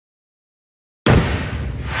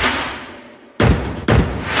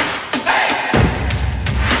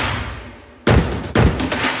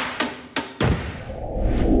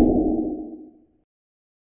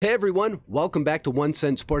Hey everyone, welcome back to 1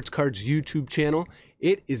 Cent Sports Cards YouTube channel.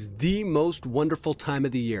 It is the most wonderful time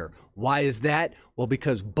of the year. Why is that? Well,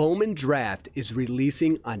 because Bowman Draft is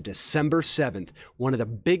releasing on December 7th, one of the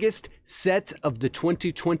biggest sets of the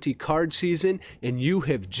 2020 card season, and you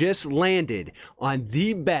have just landed on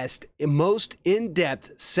the best, most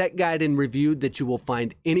in-depth set guide and review that you will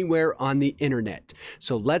find anywhere on the internet.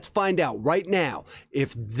 So let's find out right now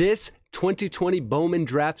if this 2020 Bowman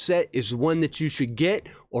Draft set is one that you should get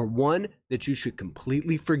or one that you should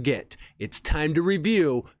completely forget. It's time to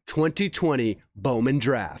review 2020 Bowman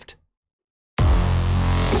Draft.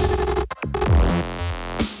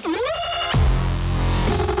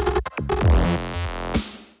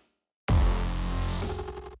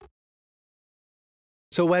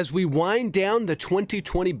 So as we wind down the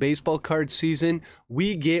 2020 baseball card season,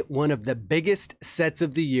 we get one of the biggest sets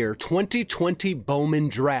of the year, 2020 Bowman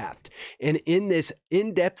Draft. And in this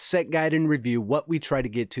in-depth set guide and review, what we try to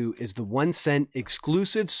get to is the 1 Cent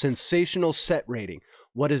exclusive sensational set rating.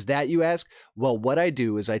 What is that, you ask? Well, what I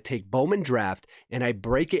do is I take Bowman Draft and I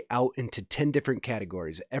break it out into 10 different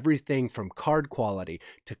categories. Everything from card quality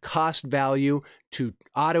to cost value to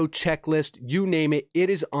auto checklist, you name it, it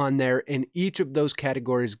is on there, and each of those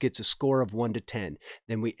categories gets a score of 1 to 10.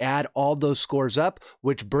 Then we add all those scores up,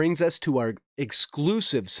 which brings us to our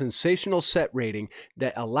exclusive sensational set rating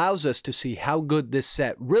that allows us to see how good this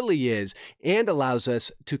set really is and allows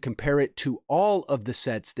us to compare it to all of the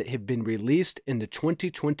sets that have been released in the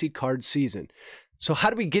 2020 card season. So how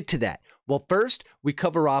do we get to that? Well, first, we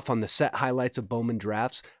cover off on the set highlights of Bowman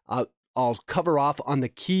Drafts. I'll cover off on the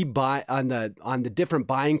key on the different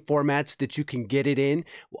buying formats that you can get it in.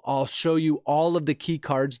 I'll show you all of the key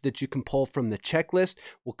cards that you can pull from the checklist.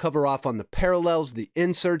 We'll cover off on the parallels, the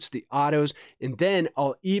inserts, the autos, and then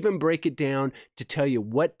I'll even break it down to tell you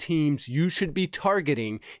what teams you should be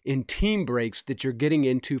targeting in team breaks that you're getting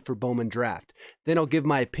into for Bowman Draft. Then I'll give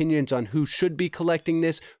my opinions on who should be collecting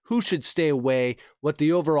this, who should stay away, what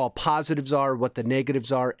the overall positives are, what the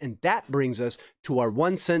negatives are, and that brings us to our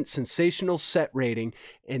 1 Cent sensational set rating.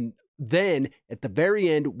 And then at the very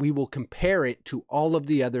end, we will compare it to all of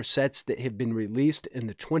the other sets that have been released in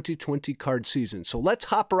the 2020 card season. So let's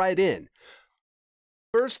hop right in.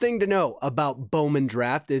 First thing to know about Bowman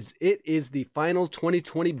Draft is it is the final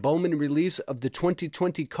 2020 Bowman release of the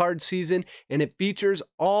 2020 card season, and it features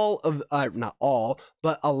all of, not all,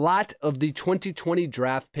 but a lot of the 2020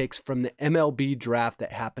 draft picks from the MLB draft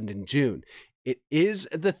that happened in June. It is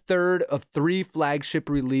the third of 3 flagship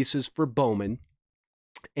releases for Bowman,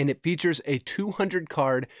 and it features a 200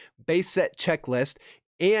 card base set checklist,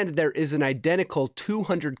 and there is an identical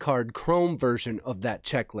 200 card Chrome version of that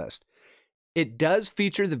checklist. It does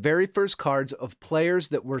feature the very first cards of players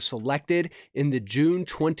that were selected in the June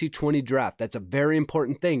 2020 draft. That's a very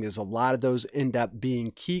important thing, as a lot of those end up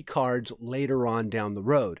being key cards later on down the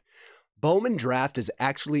road. Bowman Draft is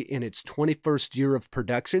actually in its 21st year of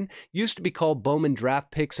production. Used to be called Bowman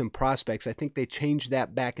Draft Picks and Prospects. I think they changed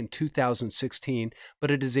that back in 2016,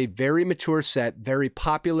 but it is a very mature set, very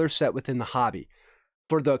popular set within the hobby.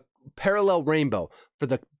 For the parallel rainbow, for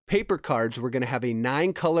the paper cards, we're going to have a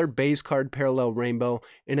 9-color base card parallel rainbow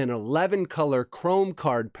and an 11-color chrome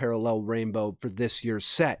card parallel rainbow for this year's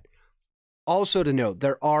set. Also to note,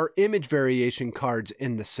 there are image variation cards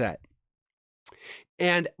in the set.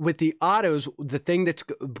 And with the autos, the thing that's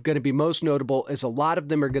going to be most notable is a lot of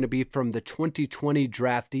them are going to be from the 2020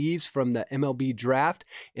 draftees from the MLB draft.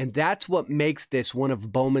 And that's what makes this one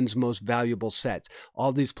of Bowman's most valuable sets.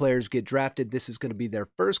 All these players get drafted. This is going to be their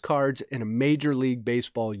first cards in a Major League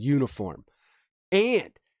Baseball uniform.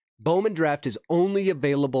 And Bowman Draft is only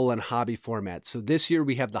available in hobby formats. So this year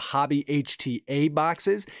we have the Hobby HTA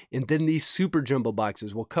boxes and then these Super Jumbo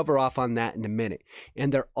boxes. We'll cover off on that in a minute.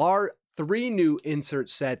 And there are 3 new insert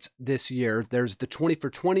sets this year. There's the 20 for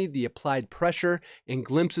 20, the Applied Pressure, and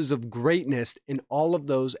Glimpses of Greatness, and all of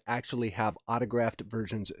those actually have autographed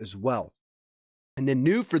versions as well. And then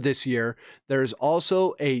new for this year, there's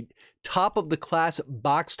also a top of the class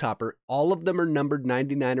box topper. All of them are numbered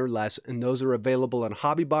 99 or less, and those are available in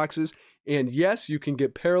hobby boxes. And yes, you can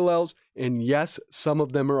get parallels, and yes, some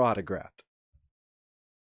of them are autographed.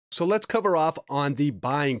 So let's cover off on the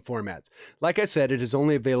buying formats. Like I said, it is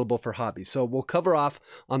only available for hobby. So we'll cover off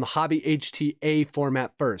on the Hobby HTA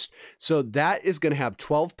format first. So that is going to have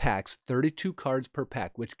 12 packs, 32 cards per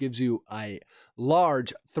pack, which gives you a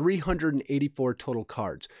large 384 total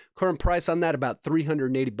cards. Current price on that, about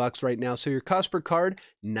 $380 right now. So your cost per card,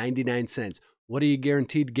 99 cents. What are you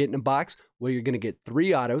guaranteed to get in a box? Well, you're going to get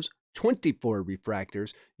 3 autos, 24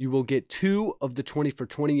 refractors. You will get 2 of the 20 for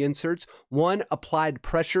 20 inserts, 1 applied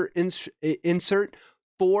pressure insert,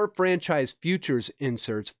 4 franchise futures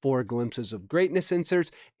inserts, 4 glimpses of greatness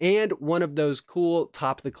inserts, and one of those cool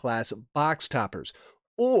top of the class box toppers.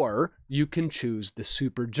 Or you can choose the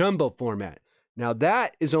super jumbo format. Now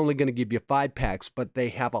that is only going to give you 5 packs, but they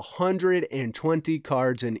have 120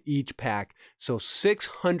 cards in each pack. So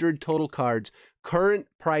 600 total cards. Current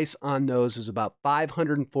price on those is about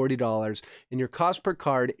 $540, and your cost per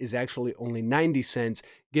card is actually only 90 cents,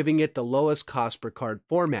 giving it the lowest cost per card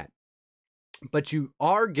format. But you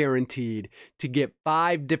are guaranteed to get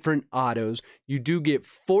 5 different autos. You do get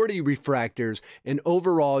 40 refractors, and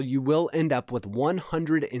overall you will end up with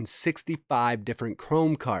 165 different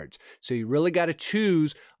chrome cards. So you really got to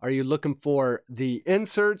choose. Are you looking for the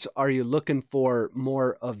inserts? Are you looking for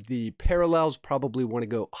more of the parallels? Probably want to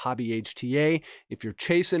go hobby HTA. If you're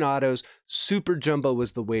chasing autos, super jumbo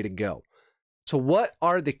is the way to go. So what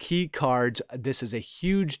are the key cards? This is a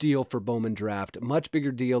huge deal for Bowman Draft, a much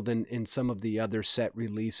bigger deal than in some of the other set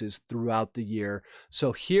releases throughout the year.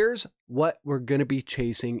 So here's what we're going to be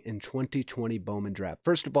chasing in 2020 Bowman Draft.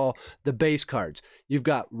 First of all, the base cards. You've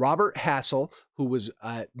got Robert Hassel, who was,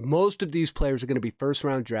 most of these players are going to be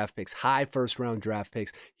first-round draft picks, high first-round draft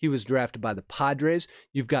picks. He was drafted by the Padres.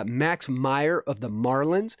 You've got Max Meyer of the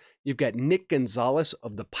Marlins. You've got Nick Gonzalez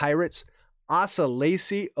of the Pirates, Asa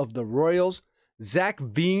Lacy of the Royals, Zach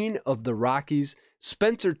Veen of the Rockies,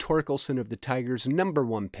 Spencer Torkelson of the Tigers,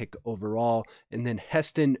 #1 pick overall, and then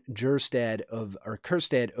Heston Kjerstad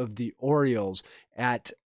of the Orioles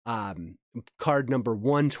at card number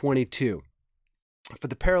 122. For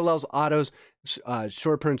the parallels, autos,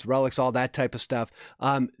 short prints, relics, all that type of stuff,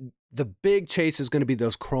 the big chase is going to be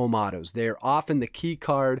those chrome autos. They're often the key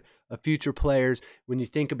card of future players. When you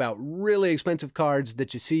think about really expensive cards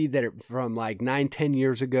that you see that are from like 9-10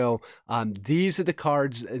 years ago, these are the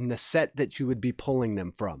cards in the set that you would be pulling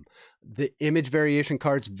them from. The image variation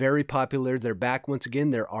cards, very popular. They're back once again.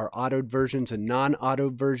 There are autoed versions and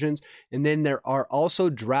non-autoed versions. And then there are also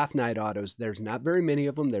draft night autos. There's not very many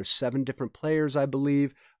of them. There's 7 different players, I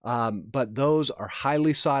believe. But those are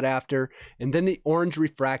highly sought after. And then the orange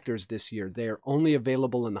refractors this year, they are only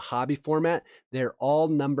available in the hobby format. They're all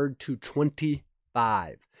numbered to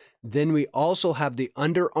 25. Then we also have the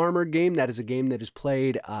Under Armour game. That is a game that is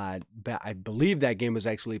played, I believe that game was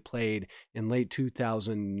actually played in late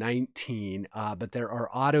 2019, but there are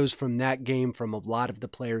autos from that game from a lot of the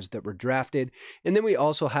players that were drafted. And then we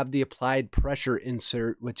also have the Applied Pressure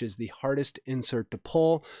insert, which is the hardest insert to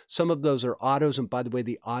pull. Some of those are autos, and by the way,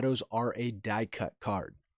 the autos are a die cut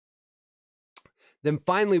card. Then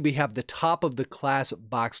finally, we have the top of the class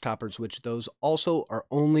box toppers, which those also are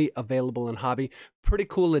only available in hobby. Pretty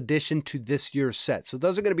cool addition to this year's set. So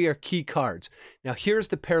those are going to be our key cards. Now here's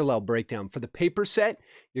the parallel breakdown. For the paper set,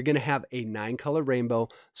 you're going to have a 9-color rainbow,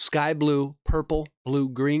 sky blue, purple, blue,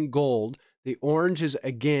 green, gold. The orange is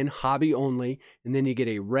again hobby only, and then you get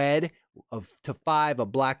a red to 5, a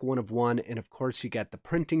black 1 of 1, and of course you got the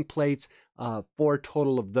printing plates, 4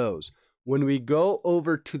 total of those. When we go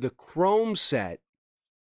over to the chrome set,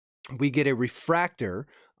 we get a refractor,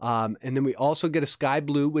 and then we also get a sky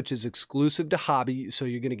blue, which is exclusive to hobby. So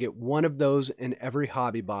you're going to get 1 of those in every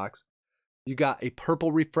hobby box. You got a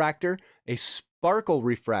purple refractor, a sparkle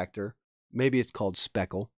refractor. Maybe it's called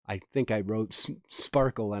speckle. I think I wrote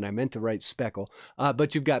sparkle and I meant to write speckle.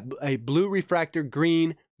 But you've got a blue refractor,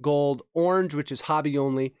 green, gold, orange, which is hobby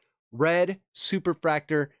only, red,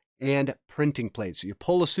 superfractor, and printing plates. So you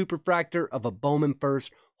pull a superfractor of a Bowman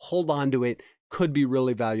first, hold on to it. Could be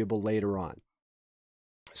really valuable later on.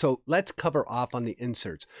 So let's cover off on the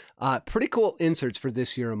inserts. Pretty cool inserts for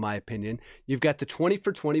this year, in my opinion. You've got the 20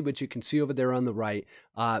 for 20, which you can see over there on the right.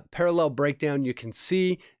 Parallel breakdown, you can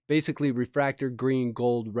see basically refractor, green,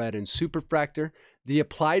 gold, red, and superfractor. The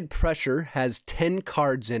Applied Pressure has 10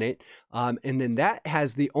 cards in it, and then that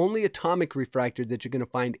has the only atomic refractor that you're going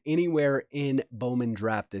to find anywhere in Bowman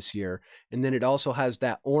Draft this year. And then it also has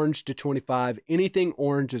that orange to 25. Anything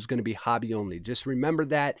orange is going to be hobby only. Just remember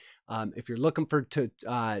that if you're looking for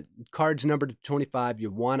cards numbered to 25,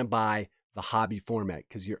 you want to buy the hobby format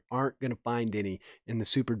because you aren't going to find any in the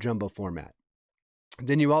super jumbo format.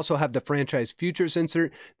 Then you also have the franchise futures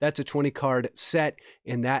insert. That's a 20-card set,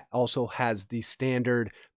 and that also has the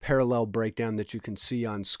standard parallel breakdown that you can see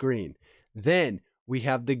on screen. Then we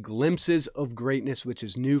have the glimpses of greatness, which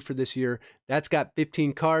is new for this year. That's got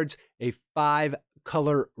 15 cards, a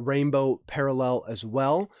 5-color rainbow parallel as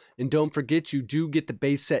well. And don't forget, you do get the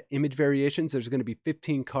base set image variations. There's going to be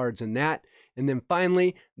 15 cards in that. And then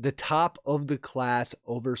finally, the top of the class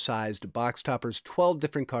oversized box toppers, 12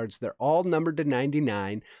 different cards. They're all numbered to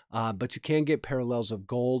 99, but you can get parallels of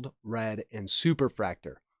gold, red, and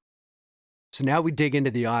superfractor. So now we dig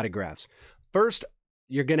into the autographs. First,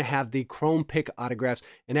 you're going to have the Chrome pick autographs.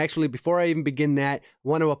 And actually, before I even begin that, I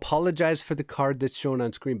want to apologize for the card that's shown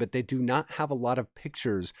on screen, but they do not have a lot of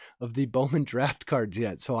pictures of the Bowman Draft cards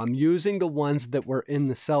yet. So I'm using the ones that were in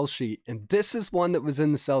the sell sheet, and this is one that was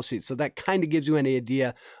in the sell sheet. So that kind of gives you an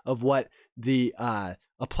idea of what the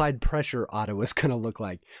applied pressure auto is going to look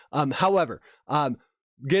like. However,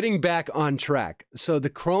 getting back on track. So the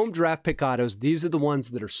Chrome draft pick autos, these are the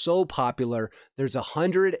ones that are so popular. There's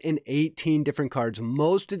 118 different cards.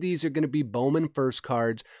 Most of these are going to be Bowman first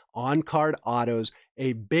cards, on card autos,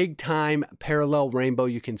 a big time parallel rainbow.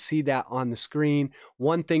 You can see that on the screen.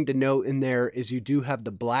 One thing to note in there is you do have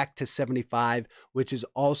the black to 75, which is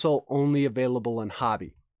also only available in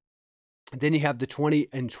hobby. Then you have the 20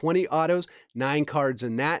 and 20 autos, 9 cards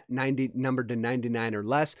in that, 90 numbered to 99 or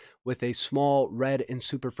less, with a small red and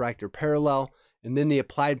superfractor parallel. And then the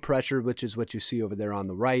applied pressure, which is what you see over there on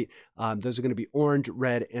the right. Those are going to be orange,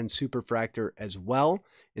 red, and superfractor as well.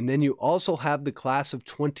 And then you also have the class of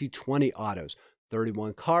 2020 autos,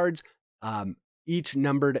 31 cards, each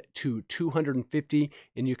numbered to 250.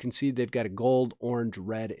 And you can see they've got a gold, orange,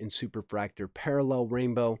 red, and superfractor parallel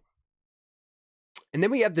rainbow. And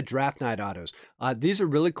then we have the draft night autos. These are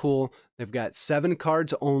really cool. They've got 7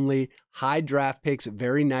 cards only, high draft picks,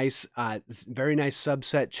 very nice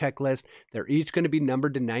subset checklist. They're each going to be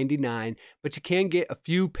numbered to 99, but you can get a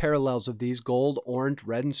few parallels of these: gold, orange,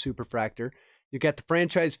 red, and superfractor. You got the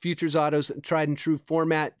franchise futures autos, tried and true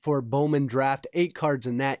format for Bowman Draft, 8 cards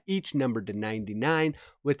in that, each numbered to 99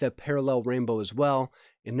 with a parallel rainbow as well.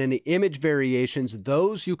 And then the image variations,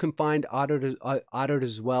 those you can find autoed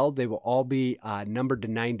as well. They will all be numbered to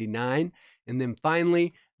 99. And then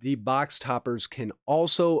finally, the box toppers can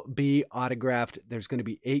also be autographed. There's going to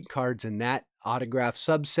be 8 cards in that autograph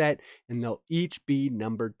subset, and they'll each be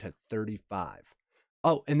numbered to 35.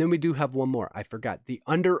 Oh, and then we do have one more. I forgot. The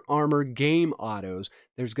Under Armour game autos.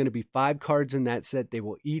 There's going to be 5 cards in that set. They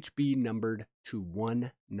will each be numbered to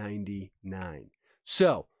 199.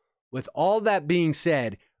 So, with all that being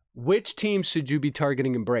said, which teams should you be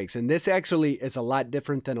targeting in breaks? And this actually is a lot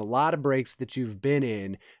different than a lot of breaks that you've been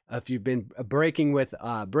in. If you've been breaking with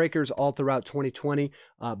breakers all throughout 2020,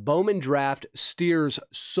 Bowman Draft steers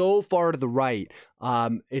so far to the right.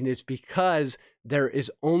 And it's because there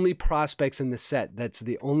is only prospects in the set. That's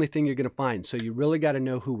the only thing you're going to find. So you really got to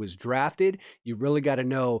know who was drafted. You really got to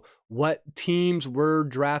know what teams were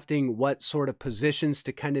drafting, what sort of positions,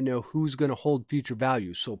 to kind of know who's going to hold future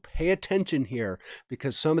value. So pay attention here,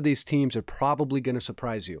 because some of these teams are probably going to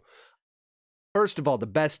surprise you. First of all, the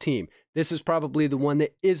best team. This is probably the one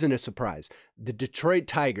that isn't a surprise. The Detroit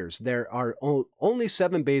Tigers. There are only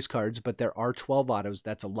 7 base cards, but there are 12 autos.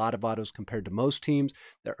 That's a lot of autos compared to most teams.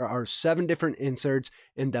 There are 7 different inserts,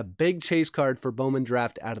 and the big chase card for Bowman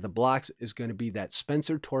Draft out of the blocks is going to be that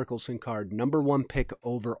Spencer Torkelson card, #1 pick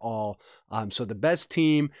overall. So the best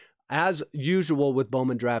team, as usual with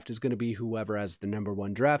Bowman Draft, is going to be whoever has the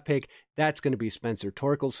 #1 draft pick. That's going to be Spencer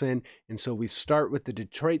Torkelson. And so we start with the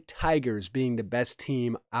Detroit Tigers being the best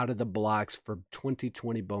team out of the blocks for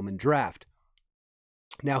 2020 Bowman Draft.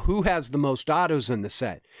 Now, who has the most autos in the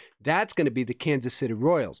set? That's going to be the Kansas City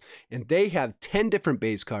Royals. And they have 10 different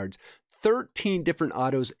base cards, 13 different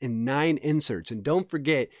autos, and 9 inserts. And don't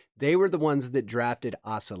forget, they were the ones that drafted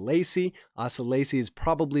Asa Lacy. Asa Lacy is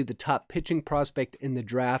probably the top pitching prospect in the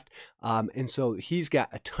draft. And so he's got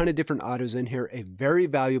a ton of different autos in here, a very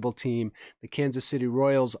valuable team. The Kansas City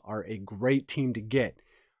Royals are a great team to get.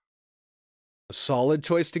 A solid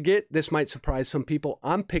choice to get. This might surprise some people.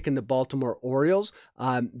 I'm picking the Baltimore Orioles.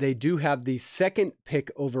 They do have the 2nd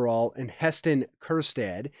pick overall in Heston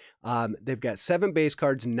Kjerstad. They've got 7 base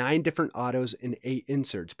cards, 9 different autos, and 8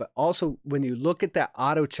 inserts. But also, when you look at that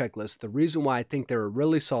auto checklist, the reason why I think they're a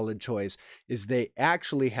really solid choice is they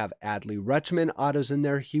actually have Adley Rutschman autos in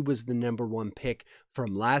there. He was the #1 pick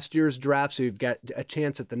from last year's draft. So you've got a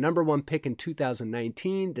chance at the #1 pick in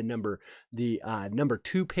 2019, the number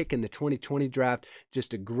 2 pick in the 2020 draft.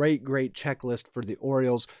 Just a great checklist for the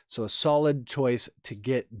Orioles. So a solid choice to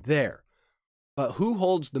get there. But who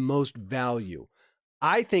holds the most value?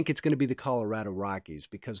 I think it's going to be the Colorado Rockies,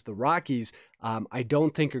 because the Rockies, I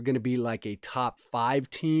don't think are going to be like a top 5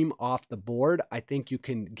 team off the board. I think you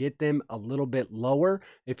can get them a little bit lower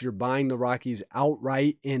if you're buying the Rockies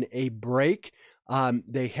outright in a break.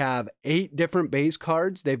 They have 8 different base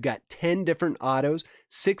cards. They've got 10 different autos,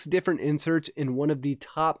 6 different inserts, and one of the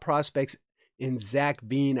top prospects in Zach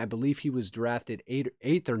Veen. I believe he was drafted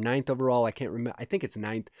eighth or ninth overall. I can't remember. I think it's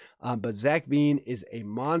ninth. But Zach Veen is a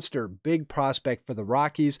monster, big prospect for the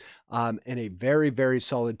Rockies, and a very, very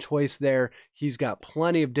solid choice there. He's got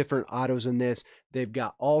plenty of different autos in this. They've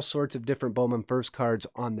got all sorts of different Bowman First cards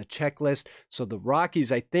on the checklist. So the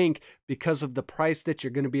Rockies, I think, because of the price that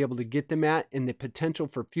you're going to be able to get them at and the potential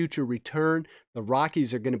for future return, the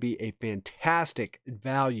Rockies are going to be a fantastic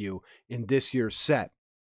value in this year's set.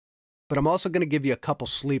 But I'm also going to give you a couple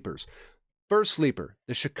sleepers. First sleeper,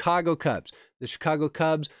 the Chicago Cubs. The Chicago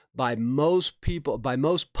Cubs, by most people, by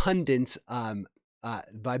most pundits,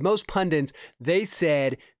 they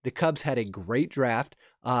said the Cubs had a great draft.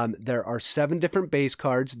 There are 7 different base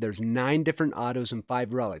cards. There's 9 different autos and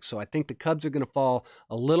 5 relics. So I think the Cubs are going to fall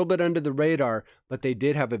a little bit under the radar, but they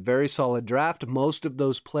did have a very solid draft. Most of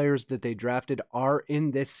those players that they drafted are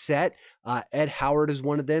in this set. Ed Howard is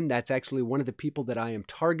one of them. That's actually one of the people that I am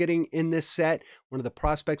targeting in this set, one of the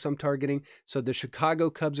prospects I'm targeting. So the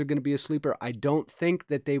Chicago Cubs are going to be a sleeper. I don't think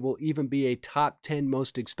that they will even be a top 10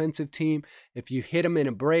 most expensive team. If you hit them in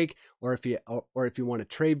a break, or if you want to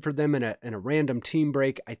trade for them in a random team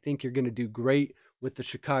break, I think you're going to do great with the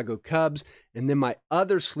Chicago Cubs. And then my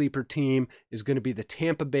other sleeper team is going to be the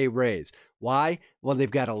Tampa Bay Rays. Why? Well,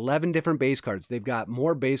 they've got 11 different base cards. They've got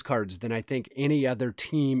more base cards than I think any other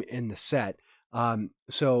team in the set.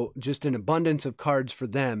 So just an abundance of cards for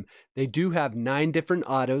them. They do have 9 different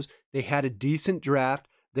autos. They had a decent draft.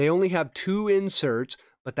 They only have 2 inserts,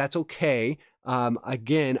 but that's okay.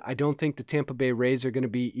 Again, I don't think the Tampa Bay Rays are going to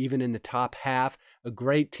be even in the top half. A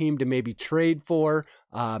great team to maybe trade for,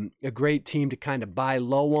 a great team to kind of buy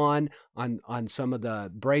low on some of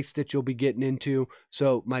the breaks that you'll be getting into.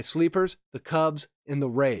 So my sleepers, the Cubs and the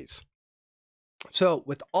Rays. So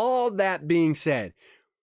with all that being said,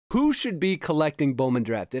 who should be collecting Bowman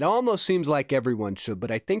Draft? It almost seems like everyone should,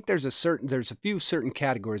 but I think there's a few certain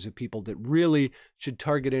categories of people that really should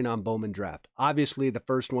target in on Bowman Draft. Obviously, the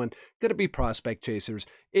first one going to be prospect chasers.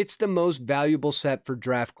 It's the most valuable set for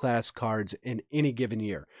draft class cards in any given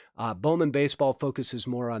year. Bowman Baseball focuses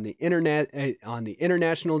more on the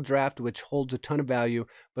international draft, which holds a ton of value.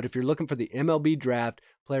 But if you're looking for the MLB draft,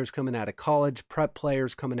 players coming out of college, prep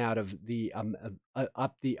players coming out of the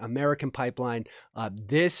up the American pipeline,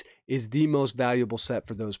 this is the most valuable set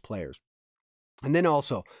for those players. And then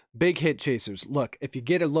also big hit chasers. Look, if you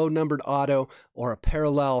get a low numbered auto or a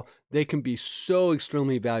parallel, they can be so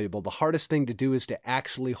extremely valuable. The hardest thing to do is to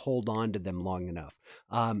actually hold on to them long enough.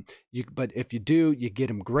 But if you do, you get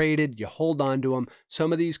them graded, you hold on to them.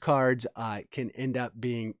 Some of these cards can end up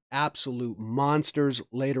being absolute monsters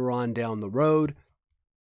later on down the road.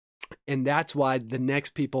 And that's why the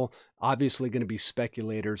next people obviously going to be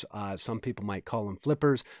speculators. Some people might call them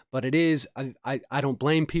flippers, but it is, I don't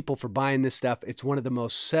blame people for buying this stuff. It's one of the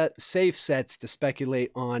most safe sets to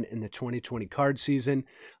speculate on in the 2020 card season.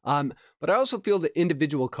 But I also feel the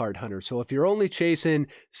individual card hunter. So if you're only chasing,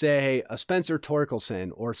 say, a Spencer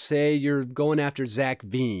Torkelson, or say you're going after Zach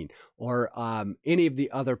Veen, or any of the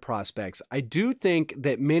other prospects, I do think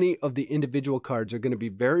that many of the individual cards are going to be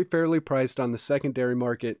very fairly priced on the secondary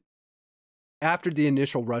market after the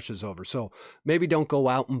initial rush is over. So maybe don't go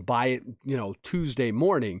out and buy it, Tuesday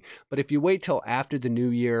morning. But if you wait till after the new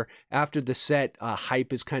year, after the set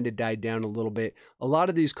hype has kind of died down a little bit, a lot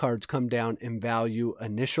of these cards come down in value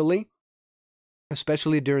initially,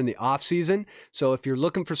 especially during the off season. So if you're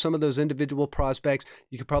looking for some of those individual prospects,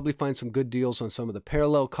 you could probably find some good deals on some of the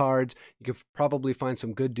parallel cards. You could probably find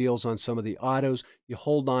some good deals on some of the autos. You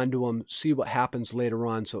hold on to them, see what happens later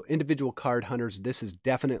on. So individual card hunters, this is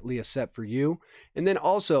definitely a set for you. And then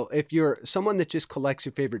also, if you're someone that just collects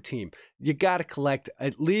your favorite team, you got to collect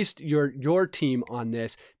at least your team on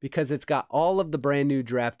this, because it's got all of the brand new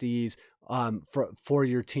draftees for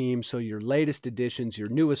your team. So your latest additions, your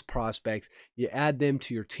newest prospects, you add them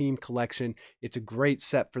to your team collection. It's a great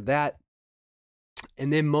set for that.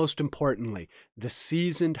 And then most importantly, the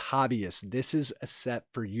seasoned hobbyist. This is a set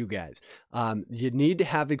for you guys. You need to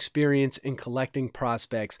have experience in collecting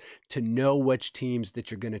prospects to know which teams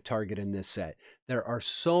that you're going to target in this set. There are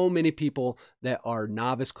so many people that are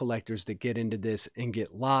novice collectors that get into this and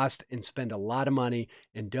get lost and spend a lot of money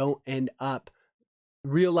and don't end up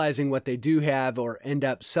realizing what they do have, or end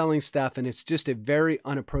up selling stuff, and it's just a very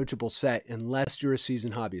unapproachable set unless you're a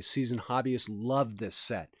seasoned hobbyist. Seasoned hobbyists love this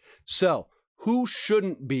set. So who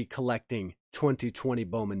shouldn't be collecting 2020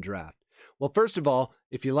 Bowman Draft? Well, first of all,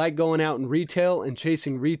 If you like going out in retail and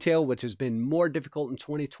chasing retail, which has been more difficult in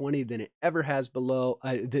 2020 than it ever has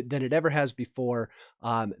before,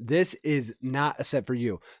 this is not a set for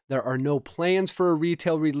you. There are no plans for a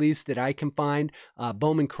retail release that I can find.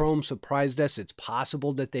 Bowman Chrome surprised us. It's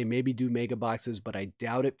possible that they maybe do mega boxes, but I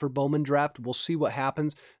doubt it for Bowman Draft. We'll see what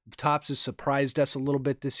happens. Topps has surprised us a little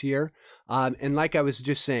bit this year. And like I was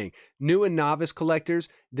just saying, new and novice collectors,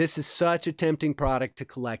 this is such a tempting product to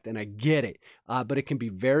collect, and I get it. But it can be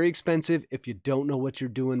very expensive if you don't know what you're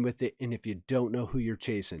doing with it and if you don't know who you're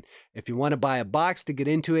chasing. If you want to buy a box to get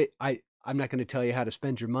into it, I'm not going to tell you how to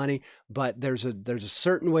spend your money, but there's a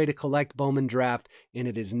certain way to collect Bowman Draft, and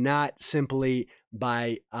it is not simply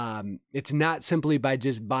by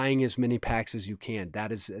just buying as many packs as you can.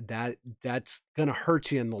 That's going to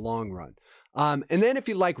hurt you in the long run. And then if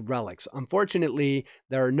you like relics, unfortunately,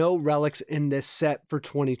 there are no relics in this set for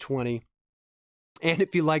 2020. And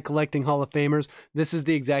if you like collecting Hall of Famers, this is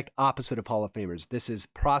the exact opposite of Hall of Famers. This is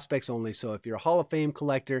prospects only. So if you're a Hall of Fame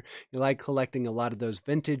collector, you like collecting a lot of those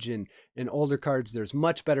vintage and older cards, there's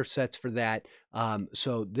much better sets for that.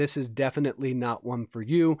 So this is definitely not one for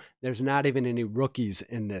you. There's not even any rookies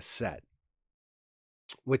in this set,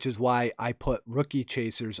 which is why I put rookie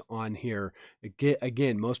chasers on here.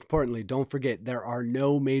 Again, most importantly, don't forget, there are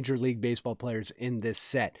no Major League Baseball players in this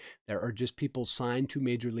set. There are just people signed to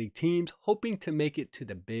Major League teams hoping to make it to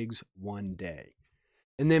the bigs one day.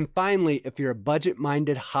 And then finally, if you're a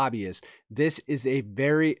budget-minded hobbyist, this is a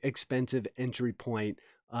very expensive entry point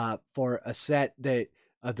for a set that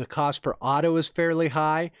the cost per auto is fairly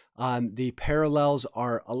high. The parallels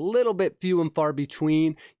are a little bit few and far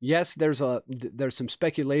between. Yes, there's some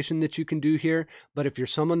speculation that you can do here, but if you're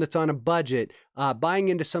someone that's on a budget, buying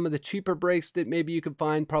into some of the cheaper breaks that maybe you can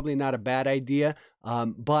find, probably not a bad idea.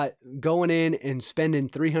 But going in and spending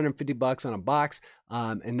 $350 on a box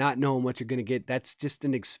and not knowing what you're going to get, that's just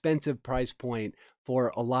an expensive price point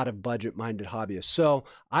for a lot of budget-minded hobbyists. So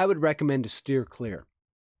I would recommend to steer clear.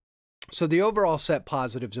 So the overall set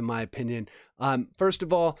positives, in my opinion, first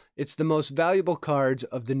of all, it's the most valuable cards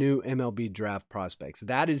of the new MLB draft prospects.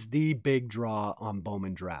 That is the big draw on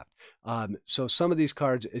Bowman Draft. So some of these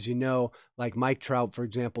cards, as you know, like Mike Trout, for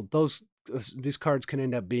example, these cards can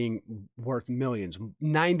end up being worth millions.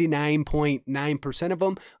 99.9% of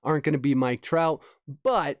them aren't going to be Mike Trout,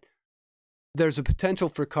 but there's a potential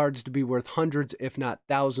for cards to be worth hundreds, if not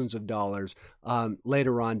thousands of dollars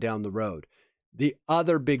later on down the road. The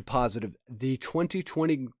other big positive, the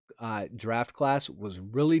 2020 draft class was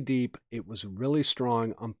really deep. It was really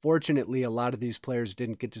strong. Unfortunately, a lot of these players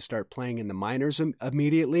didn't get to start playing in the minors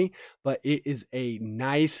immediately, but it is a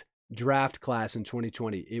nice draft class in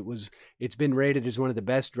 2020. It's been rated as one of the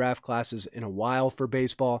best draft classes in a while for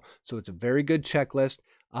baseball, so it's a very good checklist.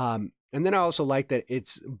 And then I also like that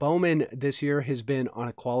Bowman this year has been on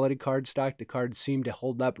a quality card stock. The cards seem to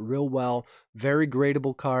hold up real well. Very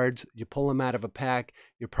gradable cards. You pull them out of a pack,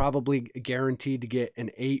 you're probably guaranteed to get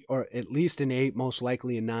an 8 or at least an 8, most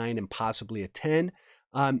likely a 9, and possibly a 10.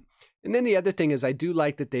 And then the other thing is I do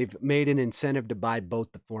like that they've made an incentive to buy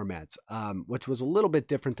both the formats, which was a little bit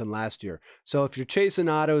different than last year. So if you're chasing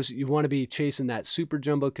autos, you want to be chasing that super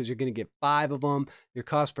jumbo because you're going to get 5 of them. Your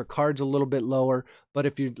cost per card's a little bit lower. But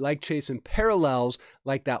if you like chasing parallels,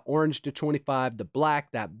 like that orange to 25, the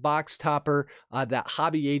black, that box topper, that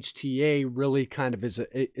hobby HTA really kind of is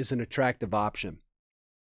an attractive option.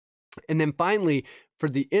 And then finally, for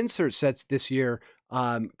the insert sets this year,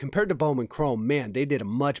 compared to Bowman Chrome, man, they did a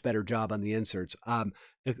much better job on the inserts.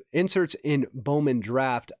 The inserts in Bowman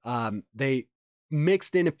Draft, they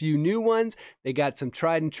mixed in a few new ones. They got some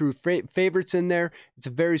tried and true favorites in there. It's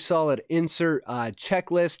a very solid insert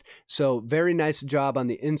checklist. So very nice job on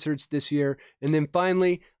the inserts this year. And then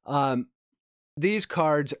finally, these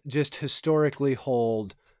cards just historically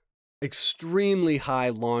hold extremely high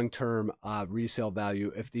long-term resale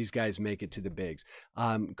value if these guys make it to the bigs.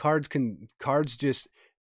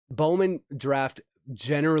 Bowman Draft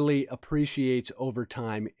generally appreciates over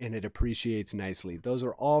time, and it appreciates nicely. Those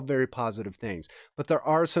are all very positive things, but there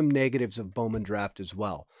are some negatives of Bowman Draft as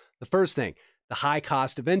well. The first thing, the high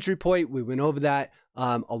cost of entry point, we went over that.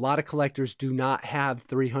 A lot of collectors do not have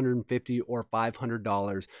 $350 or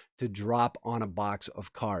 $500 to drop on a box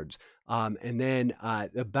of cards. And then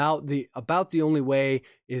about the only way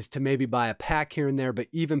is to maybe buy a pack here and there, but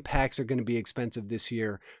even packs are going to be expensive this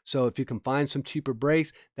year. So if you can find some cheaper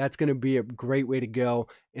breaks, that's going to be a great way to go.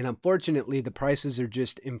 And unfortunately, the prices are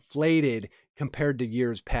just inflated compared to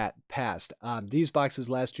years past. These boxes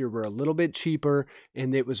last year were a little bit cheaper,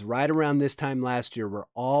 and it was right around this time last year where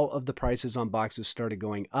all of the prices on boxes started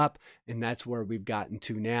going up, and that's where we've gotten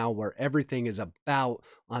to now, where everything is about,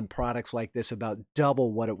 on products like this, about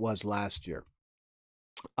double what it was last year.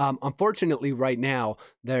 Unfortunately, right now,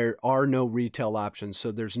 there are no retail options,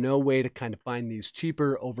 so there's no way to kind of find these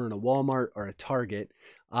cheaper over in a Walmart or a Target.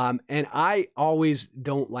 And I always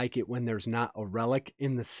don't like it when there's not a relic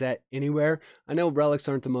in the set anywhere. I know relics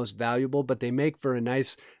aren't the most valuable, but they make for a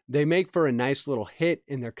nice little hit,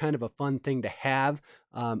 and they're kind of a fun thing to have.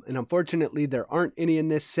 And unfortunately, there aren't any in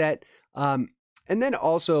this set. And then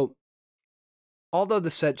also, although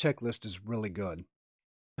the set checklist is really good,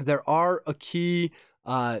 there are key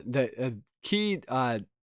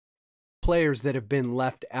players that have been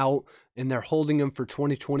left out, and they're holding them for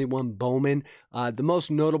 2021 Bowman. The most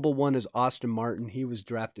notable one is Austin Martin. He was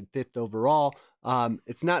drafted 5th overall.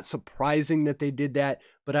 It's not surprising that they did that,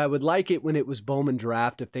 but I would like it when it was Bowman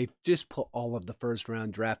Draft if they just put all of the first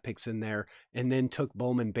round draft picks in there and then took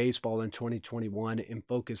Bowman Baseball in 2021 and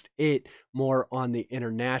focused it more on the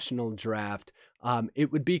international draft.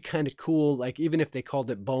 It would be kind of cool, like even if they called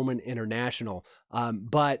it Bowman International,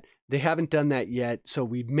 but they haven't done that yet, so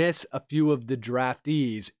we miss a few of the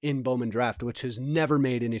draftees in Bowman Draft, which has never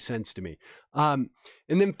made any sense to me. And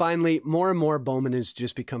then finally, more and more Bowman is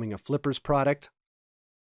just becoming a flippers product.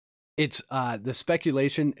 It's the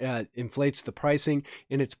speculation inflates the pricing,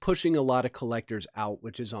 and it's pushing a lot of collectors out,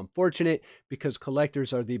 which is unfortunate because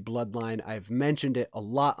collectors are the bloodline. I've mentioned it a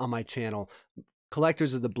lot on my channel.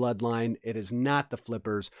 Collectors of the bloodline. It is not the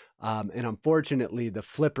flippers. And unfortunately, the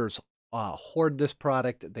flippers hoard this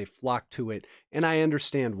product. They flock to it, and I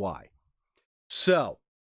understand why. So,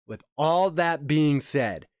 with all that being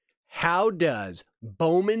said, how does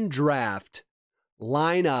Bowman Draft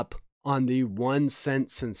line up on the 1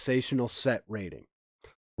 cent sensational set rating?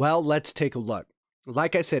 Well, let's take a look.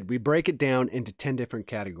 Like I said, we break it down into 10 different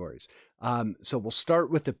categories. So we'll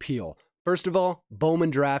start with appeal. First of all,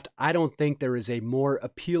 Bowman Draft, I don't think there is a more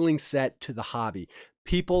appealing set to the hobby.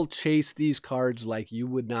 People chase these cards like you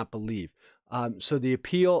would not believe. So the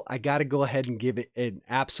appeal, I got to go ahead and give it an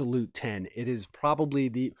absolute 10. It is probably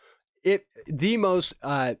the most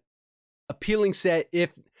appealing set,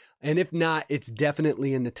 if not, it's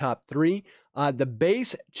definitely in the top 3. The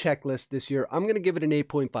base checklist this year, I'm going to give it an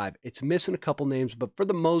 8.5. It's missing a couple names, but for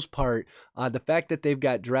the most part, the fact that they've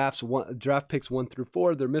got draft picks 1 through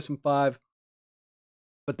 4, they're missing 5,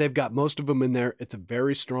 but they've got most of them in there. It's a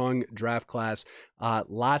very strong draft class.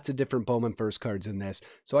 Lots of different Bowman first cards in this,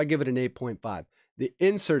 so I give it an 8.5. The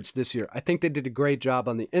inserts this year, I think they did a great job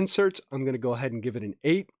on the inserts. I'm going to go ahead and give it an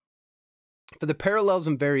 8. For the parallels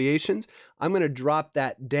and variations, I'm going to drop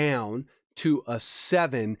that down to a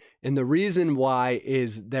 7. And the reason why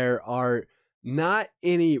is there are not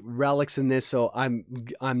any relics in this, so I'm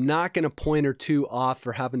not going to point or two off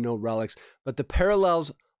for having no relics, but the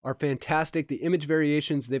parallels are fantastic. The image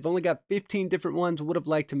variations, they've only got 15 different ones. Would have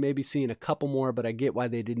liked to maybe seen a couple more, but I get why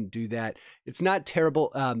they didn't do that. It's not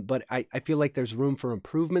terrible, but I feel like there's room for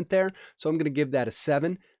improvement there, so I'm going to give that a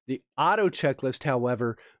 7. The auto checklist,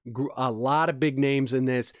 however, a lot of big names in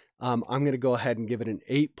this. I'm going to go ahead and give it an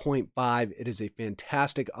 8.5. It is a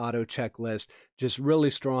fantastic auto checklist, just really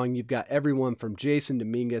strong. You've got everyone from Jason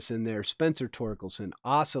Dominguez in there, Spencer Torkelson,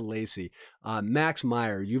 Asa Lacey, Max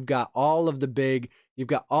Meyer. You've got all of the big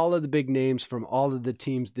names from all of the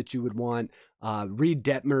teams that you would want. Reed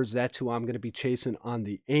Detmers, that's who I'm going to be chasing on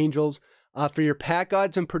the Angels. For your pack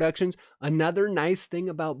odds and productions, another nice thing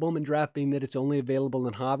about Bowman Draft being that it's only available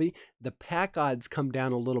in hobby, the pack odds come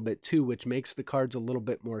down a little bit too, which makes the cards a little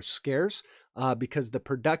bit more scarce because the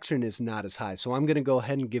production is not as high. So I'm going to go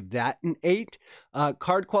ahead and give that an 8.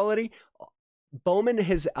 Card quality, Bowman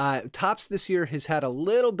has Topps this year has had a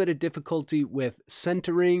little bit of difficulty with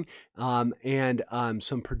centering and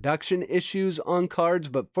some production issues on cards,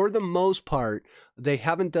 but for the most part, they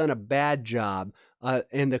haven't done a bad job.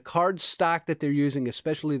 And the card stock that they're using,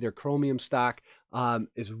 especially their chromium stock,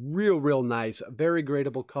 is real nice. Very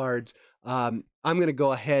gradable cards. I'm going to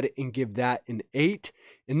go ahead and give that an 8.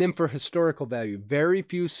 And then for historical value, very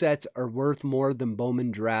few sets are worth more than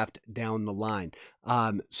Bowman Draft down the line.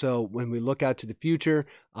 So when we look out to the future,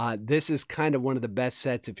 this is kind of one of the best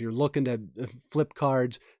sets. If you're looking to flip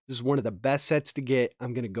cards, this is one of the best sets to get.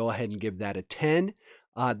 I'm going to go ahead and give that a 10.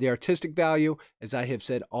 The artistic value, as I have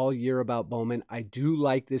said all year about Bowman, I do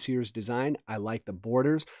like this year's design. I like the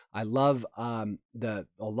borders. I love a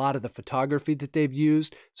lot of the photography that they've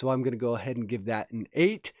used. So I'm going to go ahead and give that an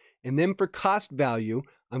 8. And then for cost value,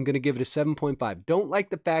 I'm going to give it a 7.5. Don't like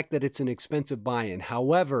the fact that it's an expensive buy-in.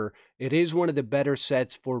 However, it is one of the better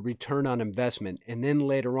sets for return on investment. And then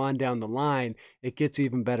later on down the line, it gets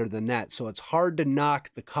even better than that. So it's hard to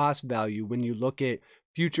knock the cost value when you look at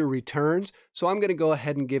future returns. So I'm going to go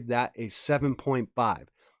ahead and give that a 7.5.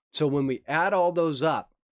 So when we add all those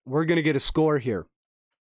up, we're going to get a score here.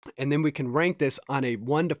 And then we can rank this on a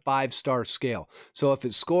 1 to 5 star scale. So if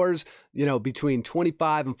it scores, between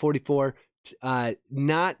 25 and 44,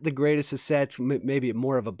 not the greatest of sets, maybe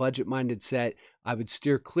more of a budget-minded set, I would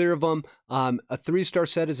steer clear of them. A 3-star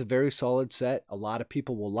set is a very solid set. A lot of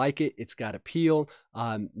people will like it. It's got appeal.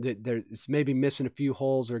 It's maybe missing a few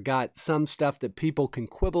holes or got some stuff that people can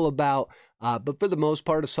quibble about. But for the most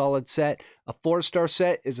part, a solid set. A 4-star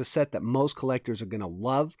set is a set that most collectors are going to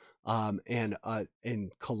love and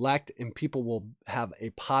collect, and people will have a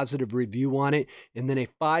positive review on it. And then a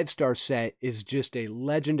 5-star set is just a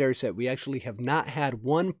legendary set. We actually have not had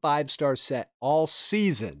one 5-star set all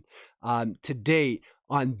season to date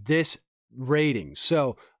on this rating.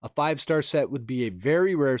 So a 5-star set would be a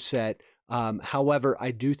very rare set. However,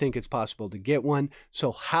 I do think it's possible to get one.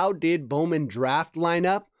 So how did Bowman Draft line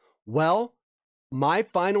up? Well, my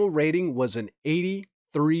final rating was an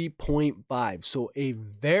 83.5. So a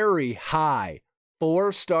very high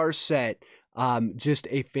 4-star set. Just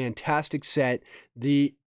a fantastic set.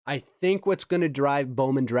 I think what's going to drive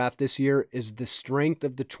Bowman Draft this year is the strength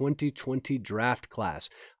of the 2020 draft class.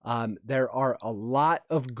 There are a lot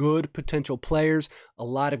of good potential players, a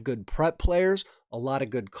lot of good prep players, a lot of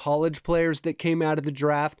good college players that came out of the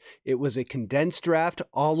draft. It was a condensed draft.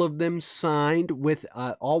 All of them signed with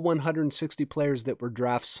all 160 players that were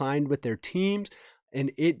draft signed with their teams.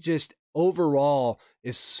 And it just overall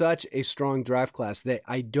is such a strong draft class that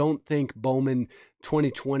I don't think Bowman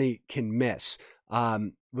 2020 can miss.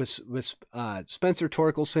 With Spencer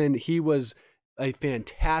Torkelson, he was a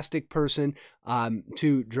fantastic person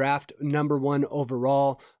to draft #1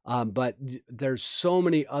 overall. But there's so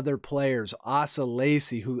many other players. Asa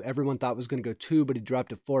Lacey, who everyone thought was going to go 2, but he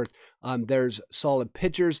dropped to 4th. There's solid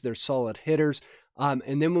pitchers. There's solid hitters.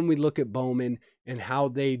 And then when we look at Bowman and how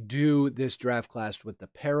they do this draft class with the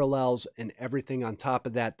parallels and everything on top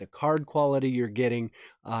of that, the card quality you're getting,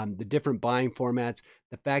 the different buying formats,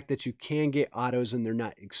 the fact that you can get autos and they're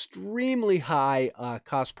not extremely high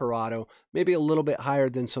cost per auto, maybe a little bit higher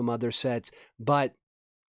than some other sets, but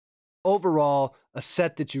overall, a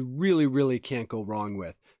set that you really, really can't go wrong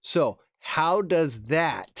with. So how does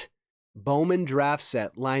that Bowman Draft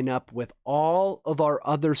set line up with all of our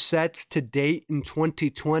other sets to date in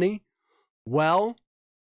 2020? Well,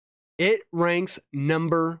 it ranks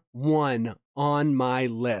 #1 on my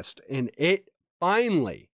list, and it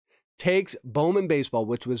finally takes Bowman Baseball,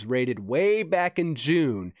 which was rated way back in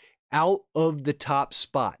June, out of the top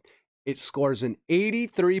spot. It scores an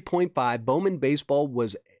 83.5. Bowman Baseball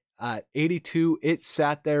was 82. It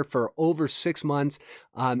sat there for over 6 months.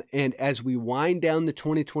 And as we wind down the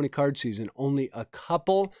 2020 card season, only a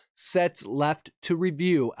couple sets left to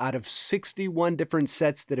review out of 61 different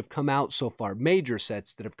sets that have come out so far, major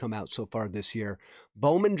sets that have come out so far this year.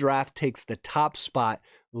 Bowman Draft takes the top spot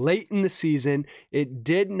late in the season. It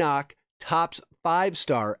did knock Topps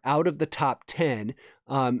 5-star out of the top 10.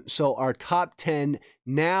 So our top 10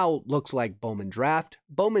 now looks like Bowman Draft,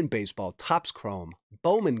 Bowman Baseball, Topps Chrome,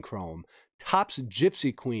 Bowman Chrome, Topps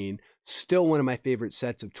Gypsy Queen, still one of my favorite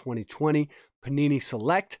sets of 2020, Panini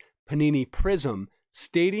Select, Panini Prism,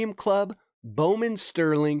 Stadium Club, Bowman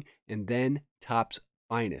Sterling, and then Topps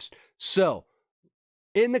Finest. So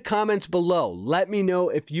in the comments below, let me know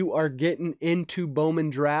if you are getting into Bowman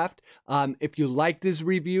Draft. If you like these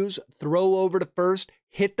reviews, throw over to first,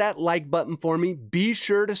 hit that like button for me. Be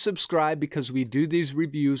sure to subscribe because we do these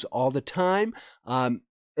reviews all the time.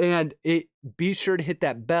 And be sure to hit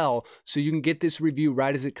that bell so you can get this review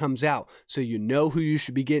right as it comes out. So you know who you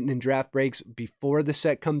should be getting in draft breaks before the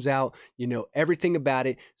set comes out. You know everything about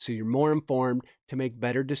it, so you're more informed to make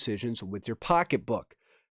better decisions with your pocketbook.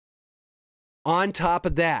 On top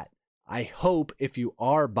of that, I hope if you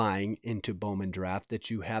are buying into Bowman Draft that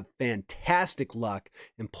you have fantastic luck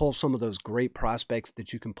and pull some of those great prospects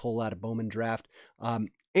that you can pull out of Bowman Draft.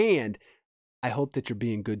 And I hope that you're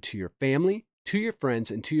being good to your family, to your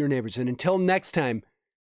friends, and to your neighbors. And until next time,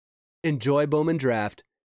 enjoy Bowman Draft,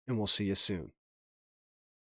 and we'll see you soon.